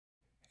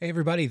Hey,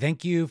 everybody.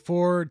 Thank you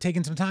for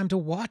taking some time to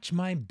watch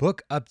my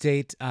book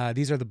update.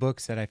 These are the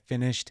books that I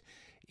finished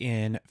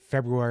in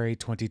February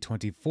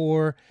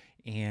 2024.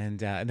 And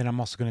then I'm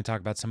also going to talk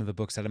about some of the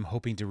books that I'm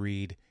hoping to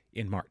read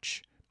in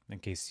March, in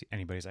case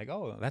anybody's like,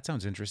 oh, that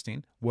sounds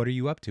interesting. What are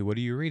you up to? What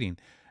are you reading?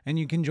 And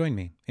you can join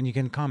me, and you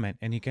can comment,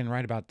 and you can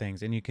write about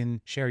things, and you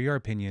can share your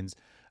opinions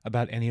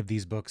about any of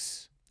these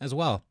books as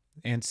well.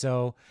 And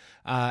so,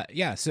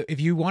 so if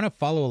you want to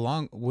follow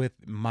along with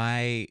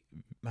my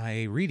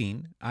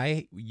reading,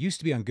 I used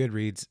to be on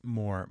Goodreads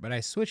more, but I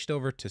switched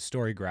over to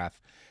Storygraph,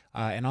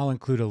 and I'll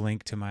include a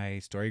link to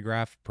my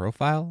Storygraph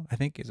profile. I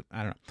think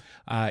I don't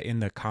know, in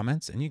the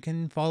comments, and you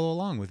can follow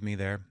along with me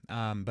there.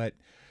 But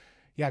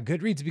yeah,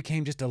 Goodreads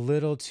became just a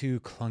little too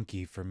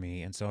clunky for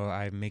me, and so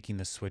I'm making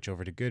the switch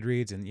over to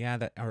Goodreads, and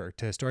or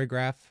to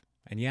Storygraph,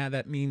 and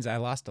that means I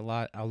lost a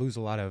lot. I'll lose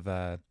a lot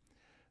of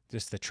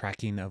just the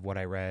tracking of what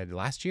I read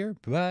last year,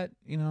 but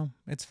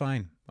it's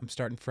fine. I'm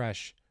starting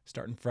fresh.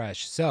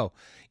 So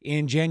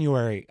in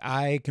January,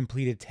 I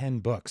completed 10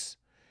 books,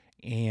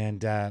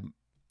 and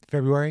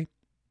February,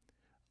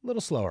 a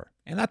little slower,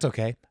 and that's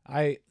okay.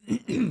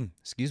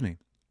 Excuse me.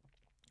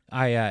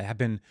 I have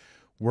been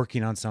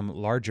working on some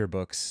larger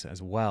books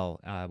as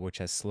well, which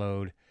has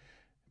slowed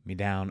me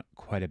down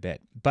quite a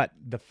bit. But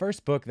the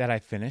first book that I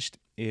finished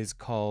is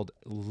called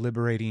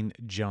Liberating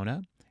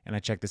Jonah, and I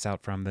checked this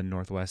out from the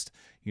Northwest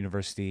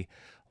University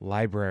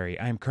Library.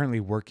 I am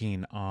currently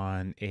working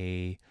on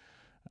a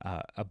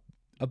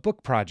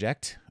book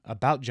project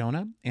about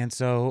Jonah, and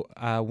so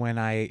when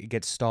I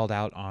get stalled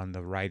out on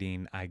the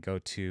writing, I go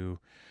to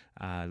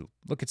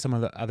look at some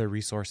of the other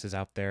resources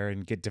out there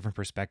and get different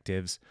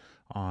perspectives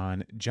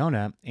on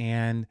Jonah.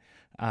 And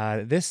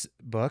this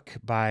book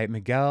by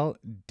Miguel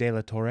de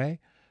la Torre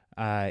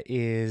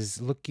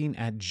is looking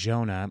at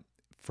Jonah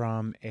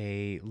from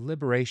a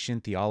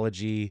liberation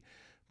theology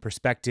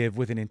perspective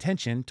with an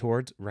intention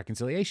towards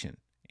reconciliation.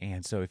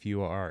 And so if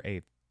you are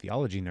a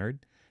theology nerd,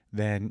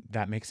 then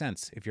that makes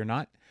sense. If you're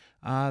not,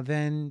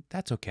 then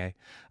that's okay.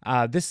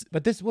 This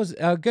was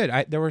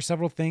good. There were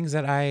several things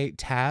that I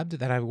tabbed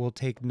that I will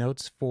take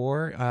notes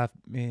for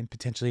and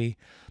potentially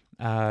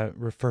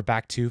refer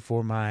back to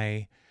for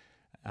my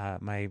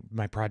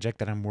my project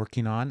that I'm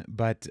working on.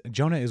 But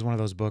Jonah is one of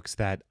those books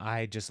that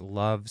I just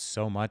love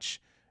so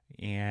much,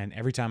 and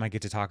every time I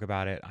get to talk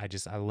about it,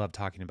 I love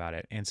talking about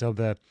it. And so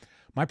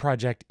my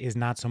project is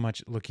not so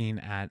much looking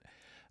at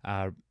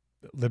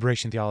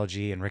liberation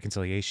theology and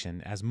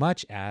reconciliation as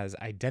much as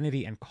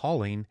identity and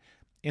calling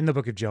in the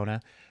book of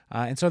Jonah.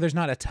 And so there's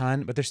not a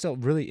ton, but there's still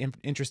really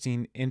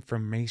interesting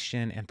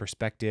information and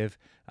perspective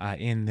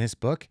in this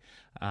book.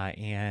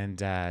 And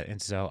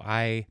so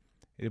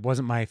it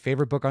wasn't my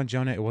favorite book on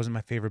Jonah. It wasn't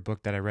my favorite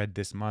book that I read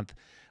this month.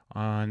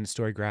 On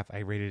Storygraph, I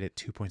rated it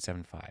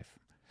 2.75.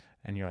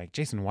 And you're like,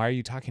 Jason, why are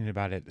you talking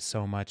about it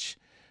so much?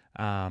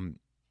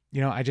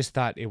 I just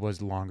thought it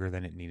was longer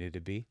than it needed to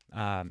be.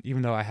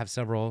 Even though I have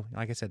several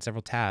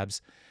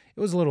tabs, it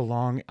was a little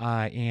long.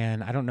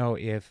 And I don't know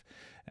if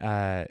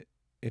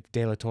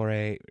De La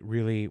Torre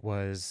really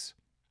was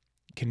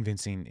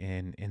convincing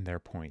in their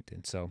point.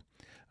 And so,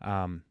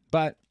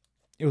 but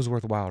it was a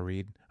worthwhile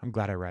read. I'm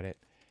glad I read it.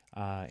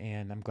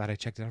 And I'm glad I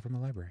checked it out from the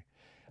library.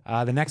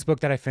 The next book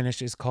that I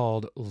finished is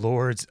called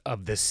Lords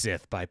of the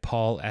Sith by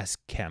Paul S.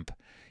 Kemp.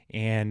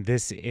 And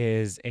this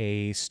is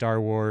a Star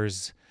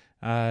Wars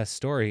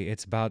story.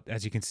 It's about,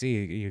 as you can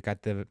see, you got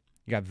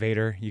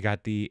Vader, you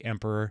got the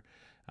Emperor,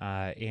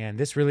 and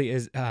this really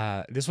is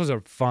this was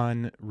a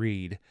fun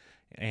read.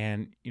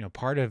 And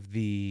part of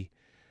the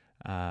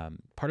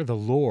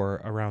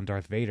lore around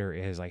Darth Vader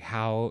is like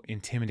how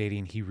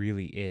intimidating he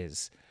really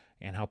is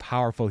and how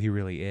powerful he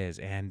really is.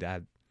 And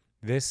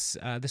this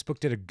book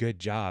did a good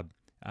job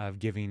of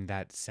giving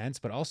that sense,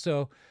 but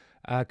also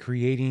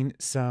creating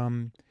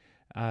some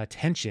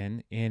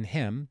tension in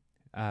him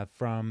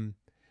from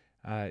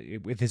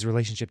with his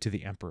relationship to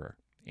the Emperor.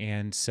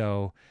 And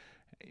so,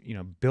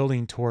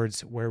 building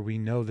towards where we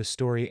know the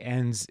story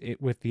ends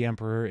with the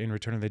Emperor in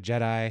Return of the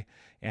Jedi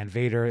and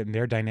Vader and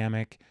their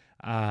dynamic,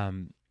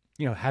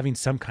 having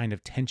some kind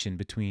of tension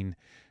between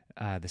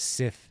the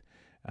Sith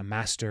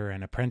master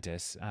and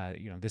apprentice.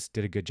 This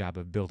did a good job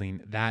of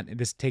building that.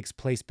 This takes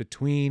place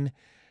between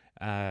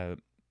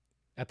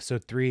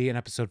episode 3 and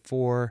episode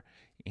 4,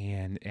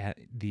 and at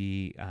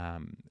the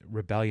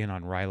rebellion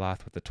on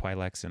Ryloth with the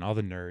Twi'leks, and all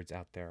the nerds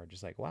out there are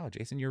just like, wow,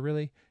 Jason, you're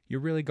really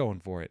going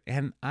for it.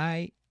 And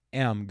I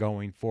am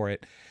going for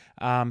it.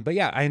 But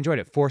yeah, I enjoyed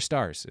it. 4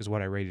 stars is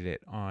what I rated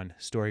it on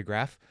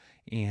Storygraph.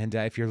 And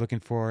if you're looking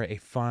for a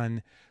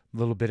fun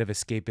little bit of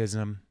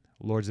escapism,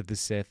 Lords of the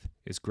Sith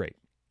is great.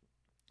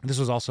 This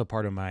was also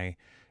part of my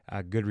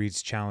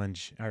Goodreads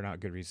challenge, or not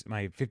Goodreads,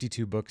 my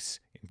 52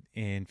 books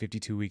in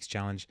 52 weeks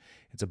challenge.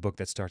 It's a book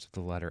that starts with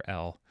the letter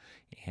L.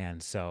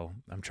 And so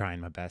I'm trying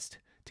my best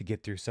to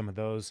get through some of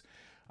those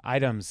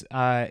items.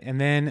 And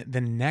then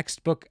the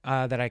next book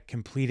that I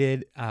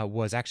completed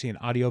was actually an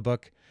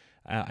audiobook.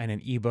 and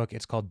an ebook.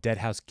 It's called Dead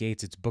House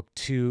Gates. It's book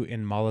 2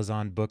 in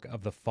Malazan, Book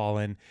of the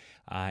Fallen.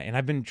 And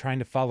I've been trying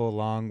to follow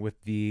along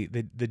with the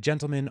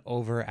gentlemen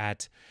over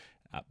at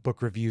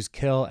Book Reviews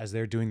Kill as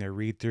they're doing their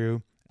read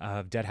through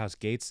of Dead House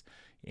Gates.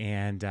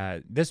 And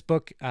this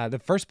book,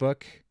 the first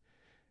book,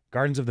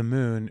 Gardens of the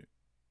Moon,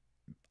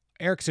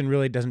 Erickson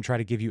really doesn't try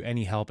to give you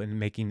any help in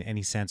making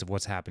any sense of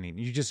what's happening.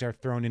 You just are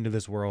thrown into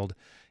this world,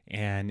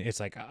 and it's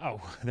like, oh,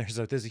 there's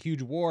a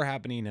huge war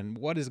happening, and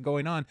what is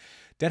going on?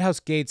 Dead House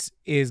Gates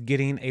is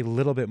getting a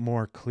little bit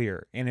more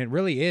clear, and it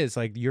really is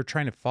like you're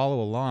trying to follow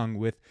along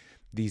with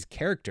these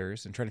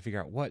characters and trying to figure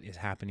out what is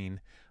happening.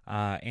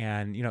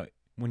 And you know,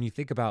 when you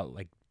think about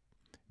like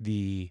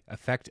the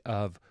effect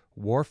of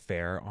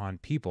warfare on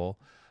people,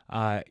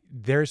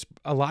 there's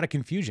a lot of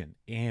confusion,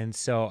 and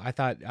so I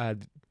thought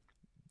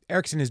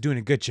Erickson is doing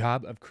a good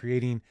job of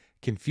creating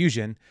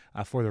confusion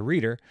for the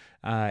reader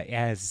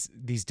as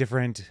these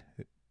different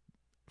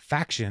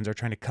factions are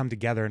trying to come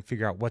together and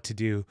figure out what to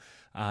do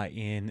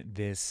in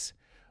this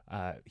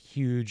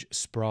huge,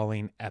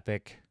 sprawling,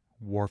 epic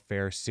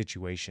warfare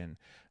situation.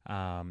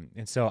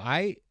 And so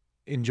I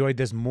enjoyed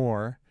this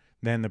more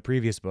than the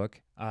previous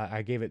book.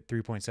 I gave it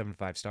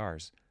 3.75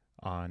 stars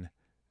on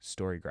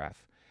Storygraph.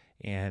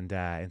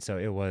 And so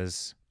it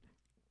was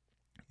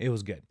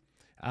good.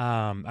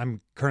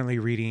 I'm currently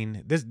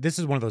reading this. This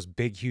is one of those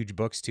big, huge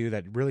books too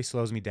that really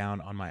slows me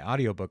down on my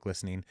audiobook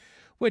listening,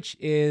 which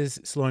is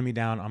slowing me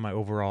down on my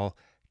overall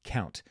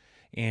count.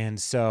 And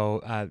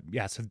so,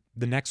 so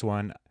the next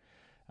one,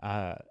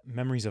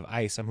 Memories of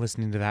Ice, I'm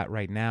listening to that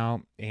right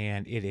now,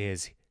 and it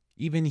is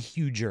even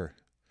huger.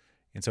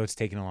 And so it's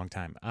taking a long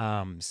time.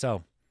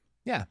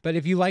 But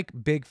if you like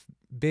big,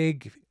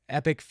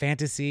 epic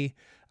fantasy,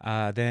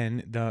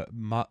 then the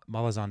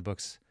Malazan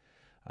books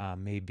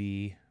may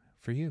be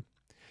for you.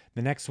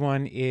 The next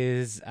one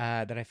is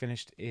that I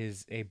finished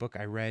is a book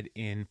I read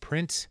in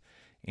print,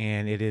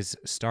 and it is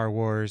Star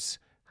Wars,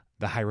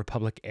 the High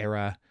Republic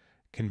era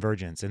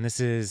Convergence. And this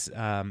is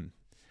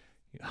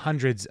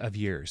hundreds of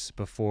years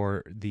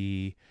before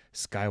the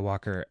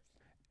Skywalker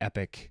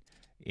epic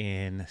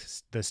in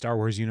the Star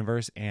Wars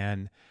universe.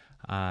 And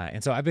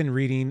so I've been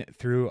reading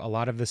through a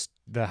lot of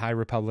the High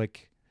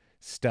Republic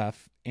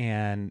stuff,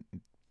 and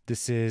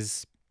this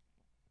is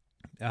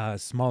a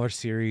smaller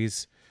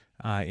series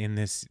in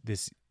this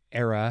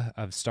era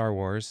of Star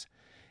Wars.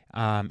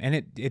 And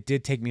it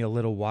did take me a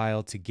little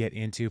while to get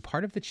into.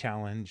 Part of the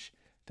challenge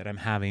that I'm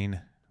having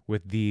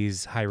with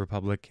these High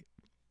Republic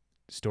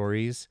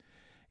stories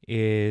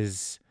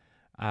is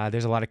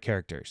there's a lot of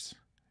characters,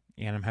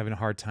 and I'm having a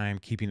hard time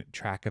keeping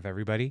track of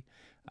everybody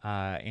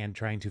and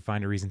trying to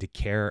find a reason to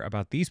care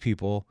about these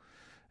people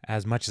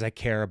as much as I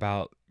care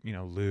about, you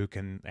know, Luke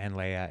and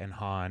Leia and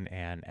Han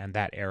and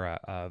that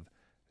era of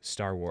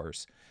Star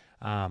Wars.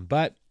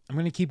 But I'm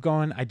going to keep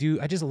going. I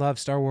just love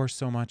Star Wars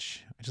so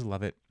much. I just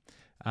love it.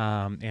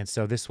 And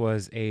so this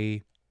was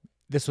a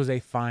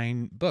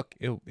fine book.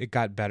 It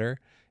got better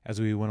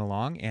as we went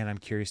along, and I'm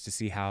curious to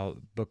see how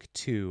book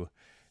 2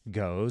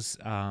 goes.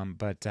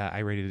 But I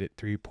rated it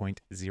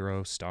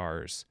 3.0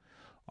 stars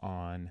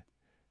on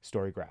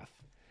Storygraph.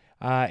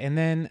 And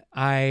then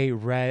I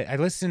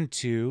listened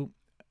to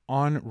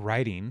On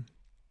Writing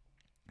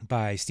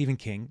by Stephen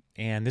King,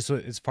 and this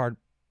was part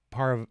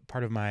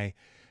of my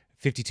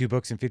 52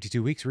 books in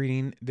 52 weeks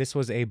reading. This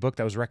was a book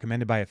that was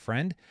recommended by a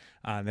friend.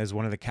 That was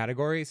one of the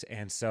categories.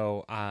 And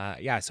so, so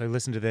I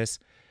listened to this.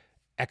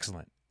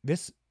 Excellent.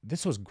 This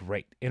was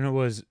great. And it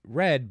was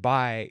read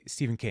by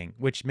Stephen King,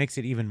 which makes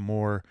it even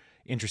more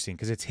interesting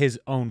because it's his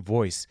own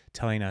voice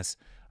telling us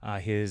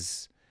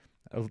his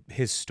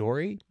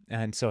story.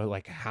 And so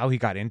like how he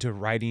got into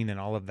writing and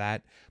all of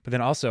that, but then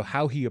also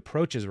how he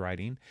approaches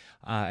writing.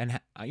 And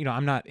you know,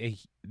 I'm not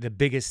the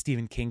biggest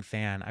Stephen King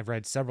fan. I've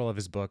read several of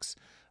his books,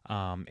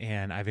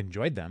 and I've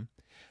enjoyed them.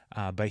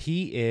 But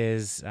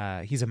he's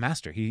a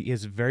master. He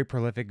is very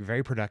prolific,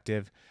 very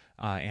productive,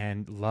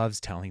 and loves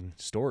telling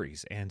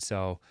stories. And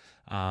so,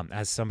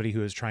 as somebody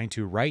who is trying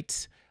to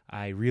write,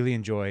 I really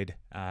enjoyed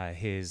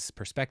his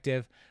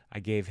perspective. I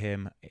gave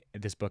him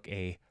this book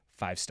a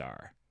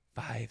 5-star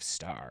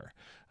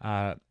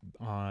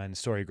on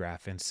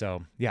Storygraph. And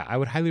so, yeah, I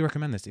would highly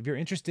recommend this. If you're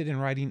interested in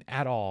writing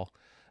at all,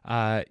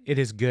 it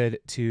is good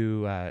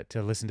to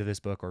listen to this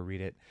book or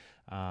read it.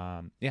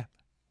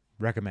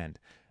 Recommend.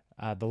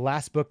 The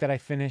last book that I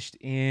finished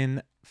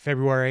in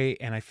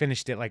February, and I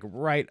finished it like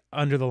right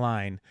under the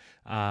line,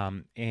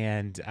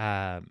 and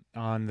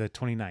on the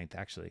 29th,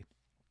 actually.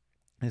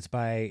 It's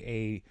by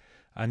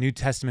a New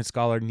Testament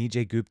scholar,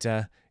 Nijay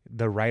Gupta,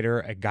 the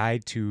writer, A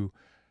Guide to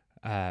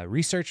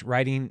Research,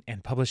 Writing,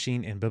 and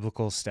Publishing in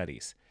Biblical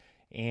Studies.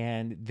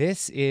 And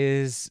this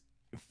is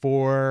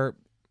for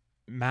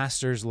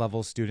master's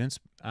level students,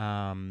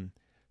 trying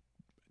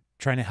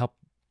to help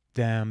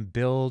them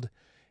build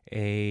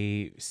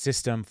a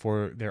system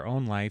for their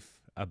own life,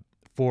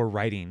 for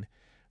writing,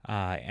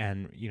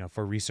 and, you know,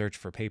 for research,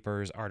 for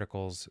papers,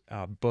 articles,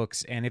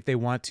 books. And if they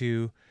want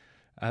to,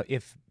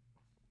 if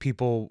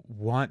people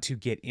want to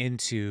get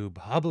into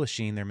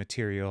publishing their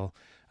material,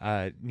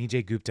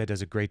 Nijay Gupta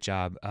does a great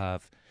job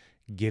of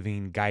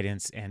giving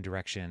guidance and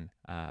direction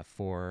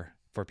for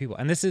people.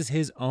 And this is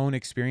his own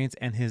experience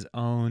and his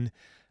own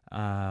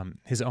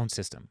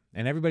system.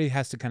 And everybody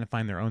has to kind of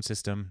find their own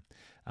system.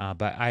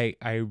 But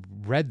I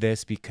read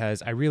this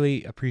because I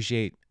really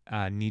appreciate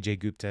Nijay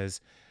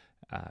Gupta's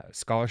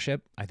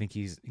scholarship. I think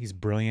he's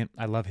brilliant.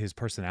 I love his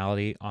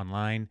personality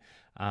online,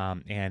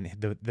 and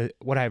the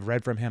what I've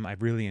read from him I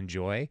really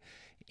enjoy,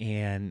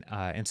 and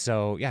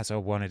so I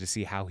wanted to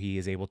see how he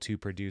is able to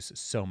produce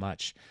so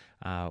much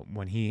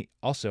when he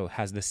also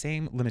has the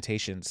same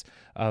limitations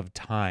of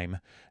time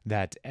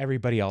that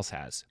everybody else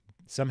has.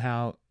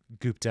 Somehow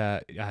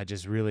Gupta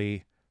just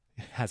really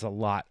has a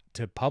lot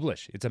to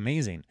publish. It's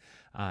amazing.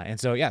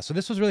 So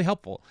this was really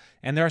helpful.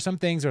 And there are some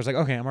things where I was like,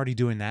 okay, I'm already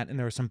doing that. And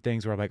there were some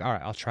things where I'm like, all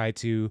right, I'll try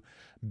to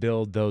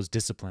build those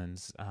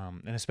disciplines.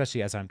 And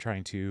especially as I'm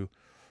trying to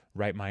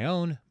write my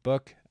own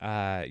book,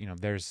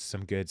 there's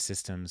some good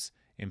systems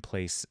in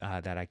place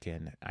that I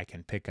can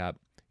pick up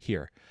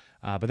here.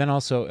 But then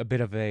also a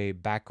bit of a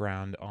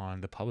background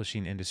on the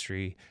publishing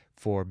industry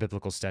for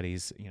biblical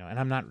studies, and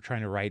I'm not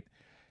trying to write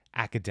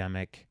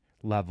academic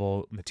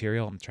level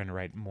material. I'm trying to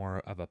write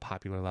more of a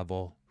popular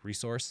level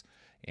resource.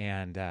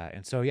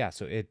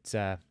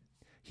 So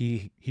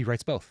he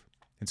writes both.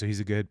 And so he's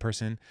a good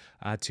person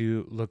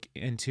to look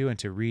into and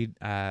to read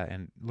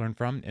and learn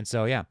from. And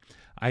so,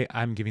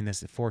 I'm giving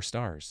this 4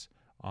 stars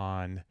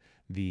on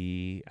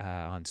the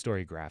on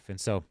StoryGraph. And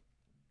so,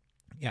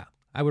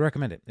 I would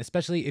recommend it,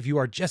 especially if you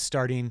are just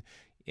starting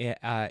in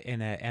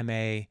a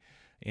MA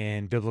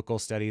in biblical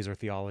studies or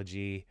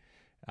theology.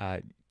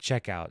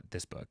 Check out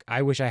this book.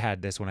 I wish I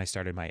had this when I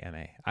started my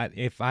MA.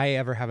 If I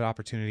ever have an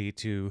opportunity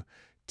to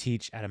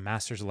teach at a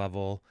master's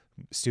level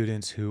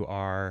students who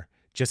are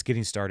just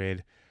getting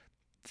started,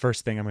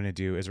 first thing I'm going to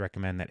do is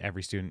recommend that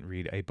every student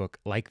read a book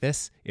like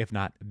this, if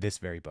not this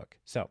very book.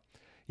 So,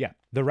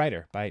 The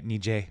Writer by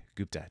Nijay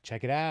Gupta.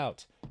 Check it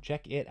out.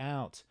 Check it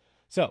out.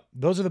 So,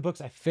 those are the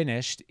books I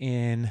finished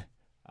in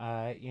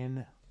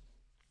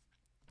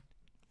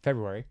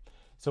February.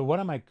 So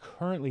what am I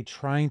currently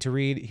trying to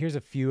read? Here's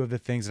a few of the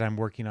things that I'm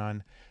working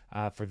on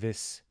for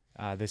this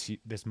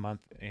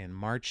month in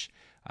March.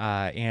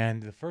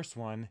 And the first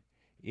one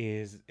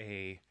is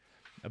a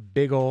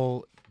big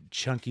old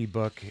chunky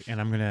book, and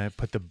I'm going to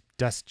put the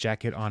dust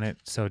jacket on it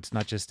so it's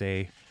not just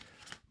a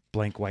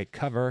blank white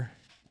cover.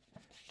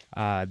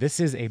 This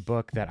is a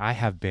book that I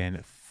have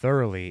been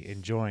thoroughly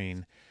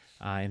enjoying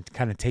and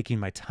kind of taking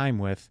my time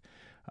with,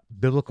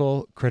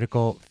 Biblical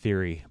Critical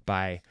Theory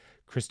by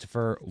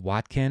Christopher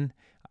Watkin.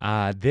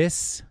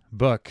 This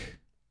book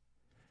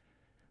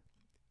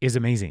is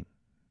amazing.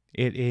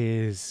 It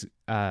is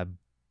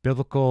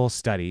biblical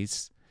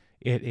studies.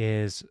 It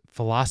is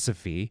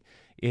philosophy.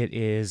 It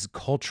is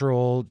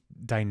cultural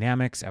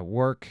dynamics at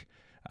work.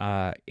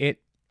 I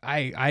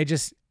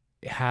just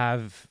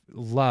have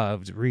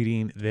loved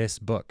reading this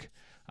book.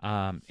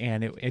 I'm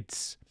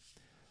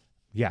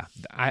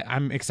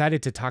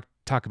excited to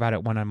talk about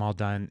it when I'm all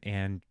done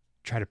and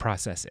try to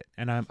process it.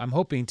 And I'm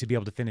hoping to be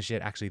able to finish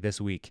it actually this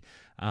week.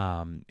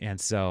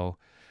 This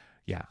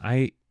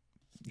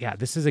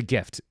is a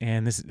gift,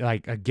 and this is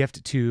like a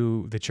gift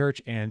to the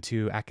church and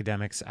to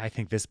academics. I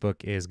think this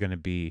book is going to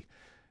be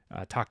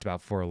talked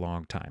about for a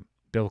long time.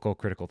 Biblical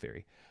Critical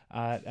Theory.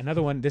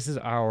 Another one, this is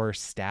our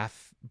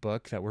staff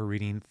book that we're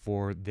reading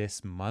for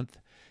this month,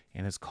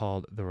 and it's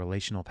called The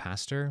Relational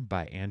Pastor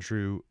by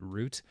Andrew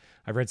Root.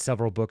 I've read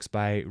several books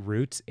by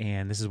Root,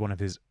 and this is one of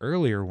his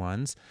earlier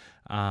ones.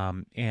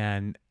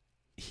 And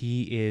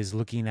he is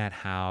looking at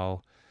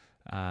how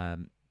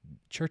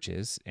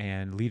churches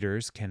and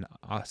leaders can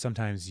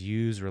sometimes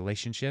use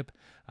relationship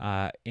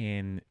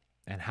and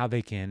how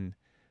they can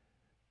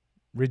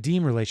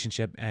redeem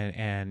relationship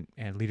and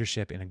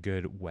leadership in a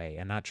good way,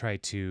 and not try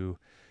to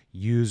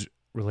use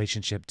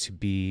relationship to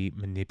be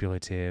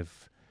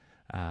manipulative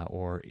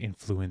or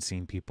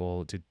influencing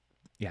people to.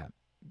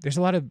 There's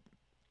a lot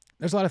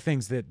of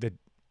things that the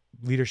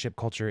leadership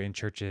culture in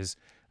churches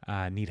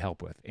need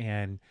help with.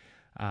 And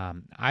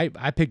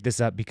I picked this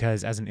up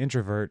because as an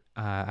introvert,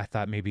 I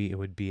thought maybe it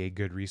would be a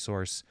good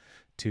resource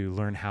to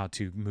learn how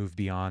to move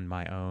beyond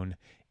my own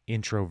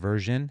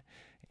introversion.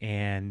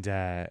 And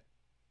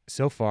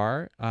so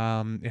far,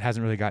 it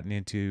hasn't really gotten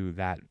into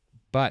that,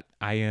 but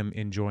I am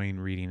enjoying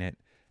reading it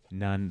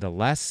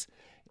nonetheless.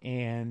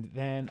 And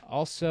then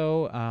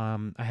also,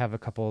 I have a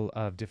couple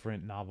of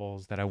different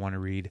novels that I want to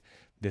read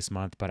this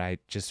month, but I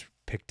just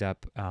picked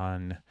up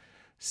on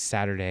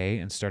Saturday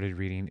and started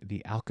reading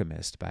The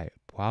Alchemist by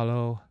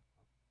Paula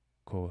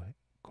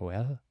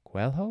Coelho.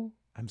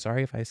 I'm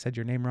sorry if I said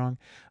your name wrong.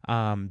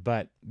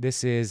 But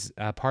this is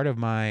part of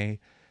my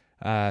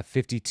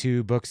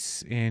 52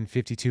 books in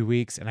 52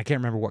 weeks, and I can't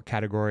remember what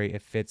category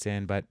it fits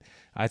in, but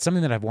it's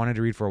something that I've wanted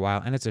to read for a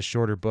while, and it's a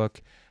shorter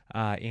book,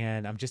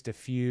 and I'm just a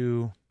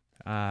few,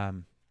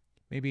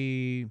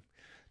 maybe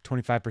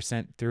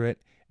 25% through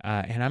it,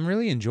 and I'm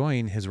really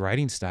enjoying his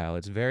writing style.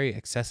 It's very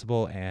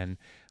accessible, and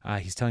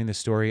he's telling the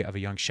story of a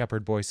young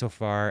shepherd boy so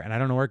far, and I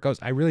don't know where it goes.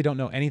 I really don't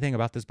know anything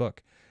about this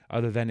book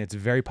other than it's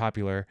very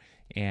popular,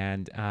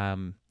 and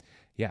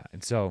yeah,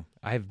 and so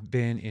I've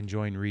been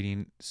enjoying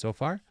reading so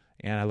far,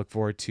 and I look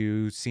forward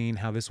to seeing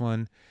how this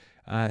one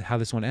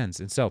ends.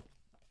 And so,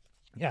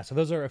 yeah, so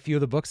those are a few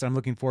of the books that I'm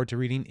looking forward to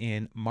reading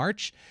in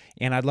March,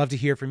 and I'd love to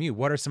hear from you.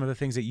 What are some of the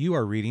things that you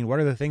are reading? What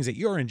are the things that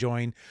you're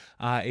enjoying?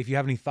 If you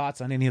have any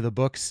thoughts on any of the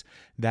books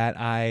that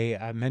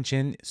I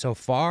mentioned so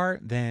far,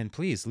 then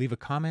please leave a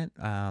comment.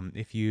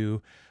 If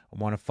you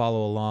want to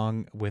follow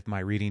along with my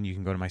reading, you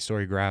can go to my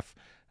Storygraph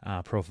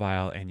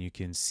profile, and you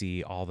can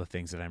see all the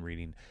things that I'm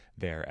reading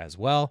there as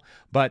well.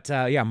 But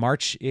yeah,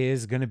 March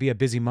is going to be a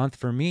busy month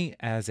for me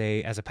as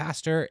a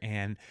pastor,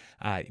 and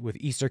with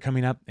Easter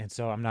coming up, and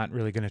so I'm not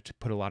really going to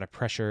put a lot of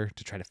pressure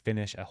to try to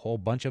finish a whole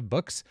bunch of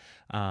books,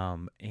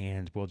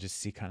 and we'll just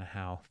see kind of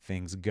how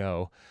things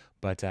go.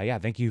 But yeah,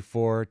 thank you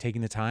for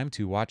taking the time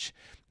to watch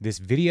this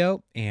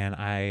video, and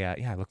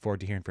I look forward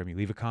to hearing from you.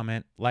 Leave a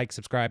comment, like,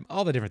 subscribe,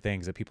 all the different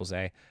things that people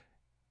say.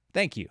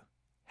 Thank you.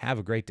 Have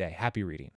a great day. Happy reading.